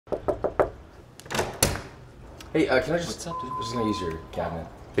Hey, can I just... What's up, dude? I'm just gonna use your cabinet.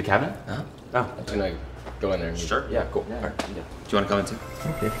 The cabinet? Uh-huh. Oh. I'm just gonna go in there and use Sure. it. Yeah, cool. Yeah. All right. Do you want to come in too?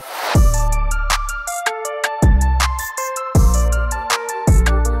 Okay.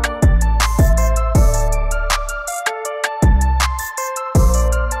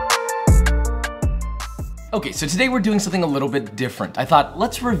 Okay, so today we're doing something a little bit different. I thought,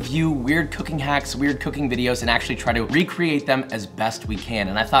 let's review weird cooking hacks, weird cooking videos, and actually try to recreate them as best we can.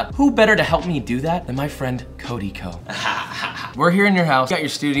 And I thought, who better to help me do that than my friend CodyKo? We're here in your house, got your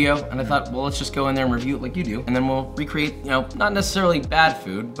studio, and I thought, well, let's just go in there and review it like you do, and then we'll recreate, you know, not necessarily bad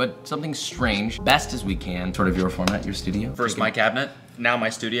food, but something strange, best as we can, sort of your format, your studio. First my cabinet, now my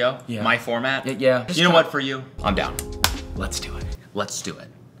studio, my format. Yeah. You know what, for you, I'm down. Let's do it. Let's do it.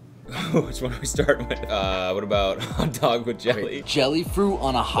 Which one do we start with? What about hot dog with jelly? Wait. Jelly fruit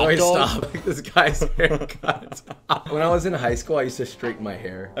on a hot Wait, dog? stop. This guy's haircut. When I was in high school, I used to straighten my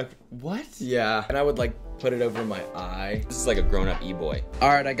hair. Okay. What? Yeah, and I would like put it over my eye. This is like a grown-up e-boy. All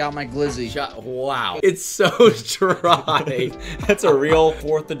right, I got my glizzy. Wow. It's so dry. That's a real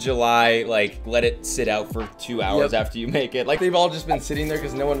 4th of July, like, let it sit out for 2 hours after you make it. Like, They've all just been sitting there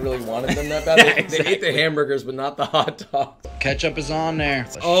because no one really wanted them that bad. Yeah, They ate the hamburgers, but not the hot dogs. Ketchup is on there.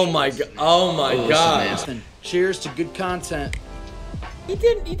 Oh my god. Oh my god. Nasty. Cheers to good content. he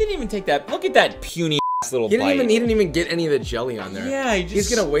didn't even take that. Look at that puny ass little He bite. didn't even get any of the jelly on there. Yeah,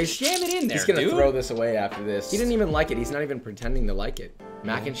 he's gonna waste. jam it in there, He's gonna dude. throw this away after this. He didn't even like it. He's not even pretending to like it.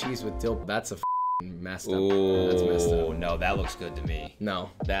 Mac and cheese with dill. That's a messed up. That's messed Ooh, up. no, that looks good to me. No.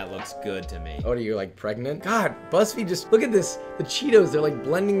 That looks good to me. What are you, like pregnant? God, BuzzFeed just, look at this. The Cheetos, they're like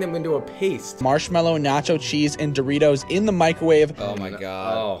blending them into a paste. Marshmallow, nacho cheese, and Doritos in the microwave. Oh my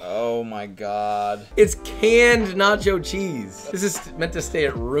god. Oh my god. It's canned nacho cheese. This is meant to stay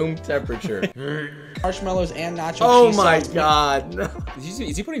at room temperature. Marshmallows and nacho Oh cheese. my sauce. god. No.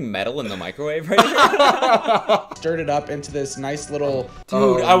 Is he putting metal in the microwave right now? Stirred it up into this nice little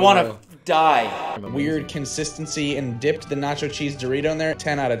Dude, I want to die. weird consistency and dipped the nacho cheese Dorito in there.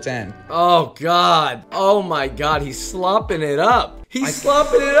 10 out of 10. Oh god. Oh my god, he's slopping it up. He's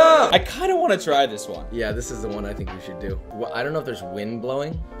slopping it up. I kind of want to try this one. Yeah, this is the one I think we should do. Well, I don't know if there's wind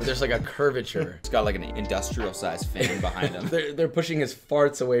blowing, but there's like a curvature. It's got like an industrial sized fan behind him. They're pushing his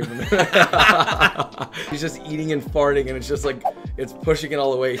farts away from him. He's just eating and farting, and it's just like, it's pushing it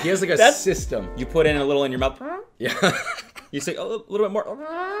all away. He has like a system. You put in a little in your mouth. Yeah. You say a little bit more.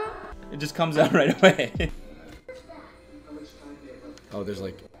 It just comes out right away. Oh, there's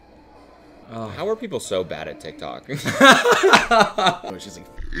like, How are people so bad at TikTok? she's like,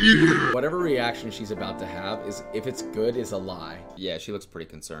 whatever reaction she's about to have is, if it's good, is a lie. Yeah, she looks pretty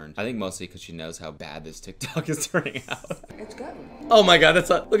concerned. I think mostly because she knows how bad this TikTok is turning out. It's good. Oh my god,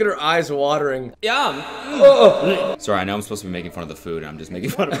 look at her eyes watering. Yum. Oh. Sorry, I know I'm supposed to be making fun of the food, and I'm just making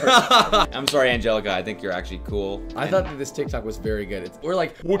fun of her. I'm sorry, Angelica. I think you're actually cool. I thought that this TikTok was very good. We're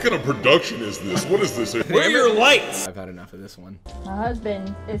like, What kind of production is this? What is this? Where are your lights? I've had enough of this one. My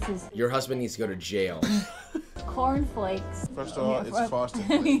husband, this is Your husband needs to go to jail. cornflakes. First of all, it's frosted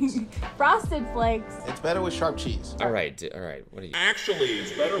flakes. Frosted flakes. It's better with sharp cheese. All right. What are you? Actually,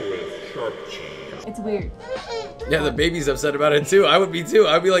 it's better with sharp cheese. It's weird. Yeah, the baby's upset about it too. I would be too.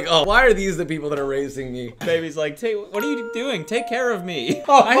 I'd be like, oh, why are these the people that are raising me? Baby's like, what are you doing? Take care of me.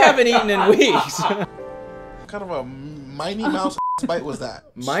 Oh, I haven't eaten in weeks. What kind of a Miney Mouse bite was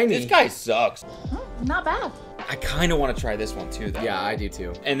that? Miney. This guy sucks. Not bad. I kind of want to try this one too, though. Yeah, I do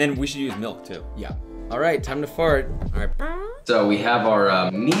too. And then we should use milk too. Yeah. All right, time to fart. All right. So we have our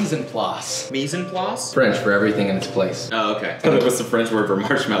mise en place. Mise en place? French for everything in its place. Oh, okay. What's the French word for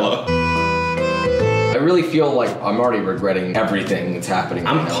marshmallow? I really feel like I'm already regretting everything that's happening.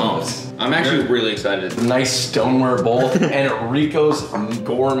 I'm right now. pumped. I'm actually really excited. Nice stoneware bowl and Rico's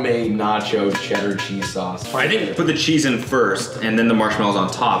gourmet nacho cheddar cheese sauce. I think put the cheese in first and then the marshmallows on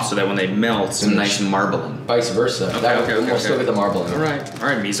top so that when they melt, it's nice marbling. Vice versa. We'll still get the marbling. All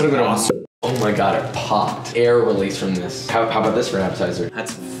right, mise en place. Oh my god, it popped. Air release from this. How about this for an appetizer?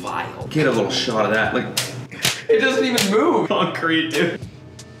 That's vile. Get a little shot of that. Like, It doesn't even move. concrete, dude.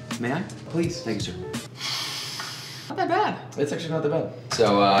 May I? Please. Thank you, sir. Not that bad. It's actually not that bad.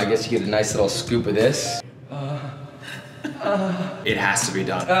 So I guess you get a nice little scoop of this. It has to be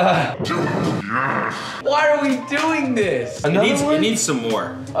done. Why are we doing this? It needs some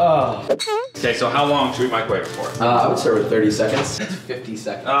more. Oh. Okay, so how long should we microwave it for? I would start with 30 seconds. 50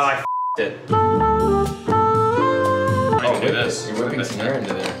 seconds. Oh, I f***ed it. Oh, do this. You're whipping some air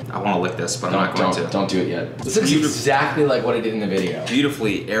into there. I want to lick this, but I'm not going to. Don't do it yet. This looks exactly like what I did in the video.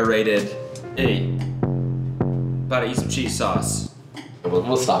 Beautifully aerated. Hey, about to eat some cheese sauce.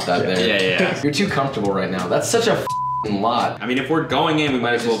 We'll stop that there. Yeah. You're too comfortable right now. That's such a lot. I mean, if we're going in, we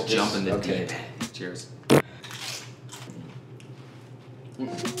might as well jump into okay. deep. Cheers.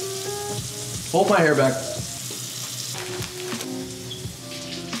 Hold my hair back.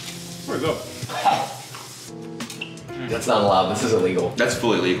 Where'd it go? That's not allowed. This is illegal. That's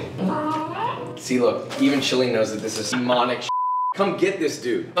fully legal. See, look. Even Chili knows that this is demonic. Come get this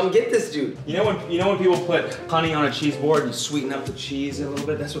dude. Come get this dude. You know when people put honey on a cheese board and sweeten up the cheese a little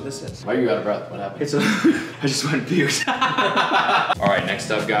bit? That's what this is. Why are you out of breath? What happened? It's a I just went and puked. All right,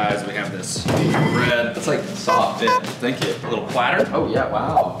 next up, guys, we have this bread. It's like soft. Thank you. A little platter. Oh yeah,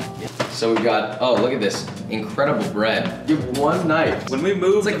 wow. So we've got, oh, look at this. Incredible bread. You have one knife. When we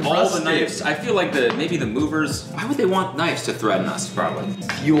move It's like all rusted. the knives, I feel like maybe the movers, why would they want knives to threaten us, probably?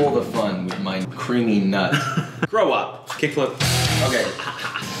 Fuel the fun with my creamy nut. Grow up. Kickflip. Okay.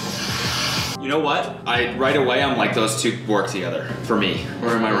 You know what? Right away, I'm like, those two work together for me. Or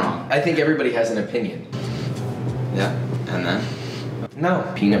am I wrong? I think everybody has an opinion. Yeah. And then? No.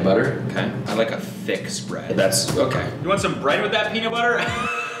 Peanut butter. Okay. I like a thick spread. That's okay. You want some bread with that peanut butter?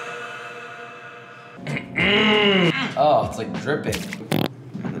 Oh, it's like dripping.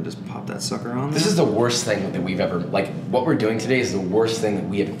 And then just pop that sucker on there. This is the worst thing that we've ever, like, what we're doing today is the worst thing that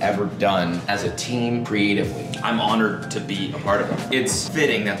we have ever done as a team creatively. I'm honored to be a part of it. It's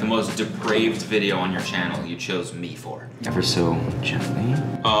fitting that the most depraved video on your channel you chose me for. Ever so gently.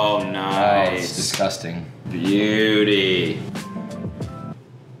 Oh, Oh, it's nice. disgusting. Beauty.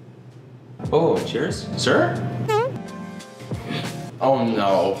 Oh, Cheers. Sir? oh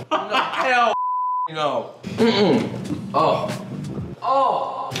no. Hell no. Mm-mm. Oh.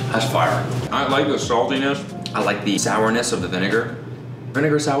 Oh. That's fire. I like the saltiness. I like the sourness of the vinegar.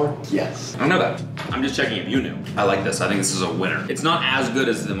 Vinegar sour? Yes. I know that. I'm just checking if you knew. I like this. I think this is a winner. It's not as good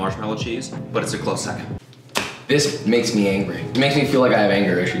as the marshmallow cheese, but it's a close second. This makes me angry. It makes me feel like I have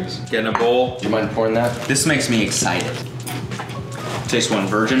anger issues. Get in a bowl. Do you mind pouring that? This makes me excited. Taste one,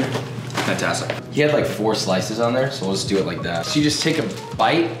 virgin. Fantastic. He had like 4 slices on there, so we'll just do it like that. So you just take a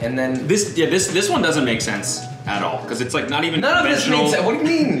bite and then... This one doesn't make sense at all, because it's like not even None of this conventional. makes sense. What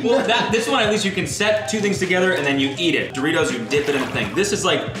do you mean? Well, this one at least you can set 2 things together and then you eat it. Doritos, you dip it in the thing. This is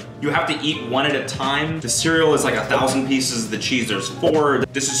like, you have to eat one at a time. The cereal is like 1,000 pieces. The cheese, there's 4.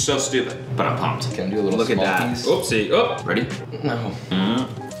 This is so stupid, but I'm pumped. Can I do a little Look at small that. piece? Oopsie. Oh, ready? No.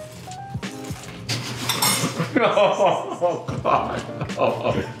 Oh, God.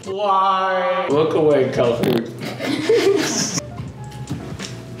 Oh. Why? Look away, Kelsey.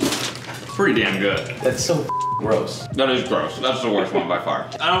 Pretty damn good. That's so gross. That is gross. That's the worst one by far.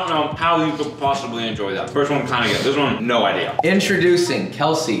 I don't know how you could possibly enjoy that. First one kind of good. This one, no idea. Introducing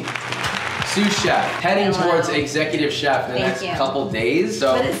Kelsey, sous chef, heading Hello. towards executive chef in the Thank next you. couple days.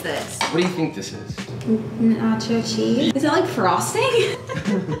 So, What is this? what do you think this is? Nacho cheese? Is it like frosting?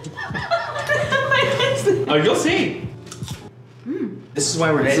 Oh, you'll see. This is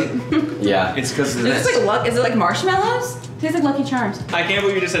why we're dating. Yeah. It's because of Is this. this like is it like marshmallows? Tastes like Lucky Charms. I can't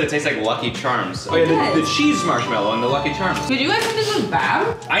believe you just said it tastes like Lucky Charms. Oh yeah, Yes. the cheese marshmallow and the Lucky Charms. Did you guys think this was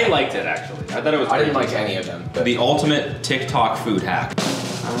bad? I liked it actually. I thought it was. I didn't pretty like any of them. But The ultimate TikTok food hack.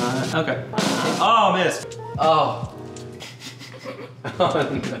 Okay. Oh, missed. oh.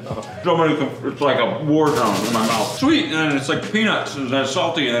 Oh no. So many, it's like a war zone in my mouth. Sweet, and then it's like peanuts, and then it's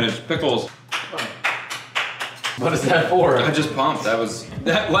salty, and then it's pickles. What is that for? I just pumped.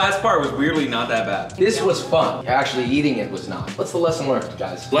 That last part was weirdly not that bad. This was fun. Actually eating it was not. What's the lesson learned,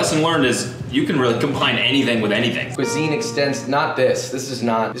 guys? Lesson learned is you can really combine anything with anything. Cuisine extends, not this. This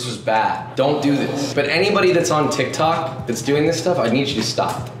was bad. Don't do this. But anybody that's on TikTok that's doing this stuff, I need you to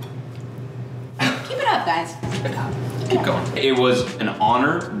stop. Keep it up, guys. Keep it up. Keep going. It was an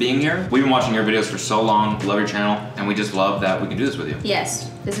honor being here. We've been watching your videos for so long. Love your channel, and we just love that we can do this with you. Yes,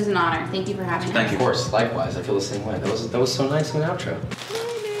 this is an honor. Thank you for having us. Thank you. Of course, likewise, I feel the same way. That was so nice of an outro.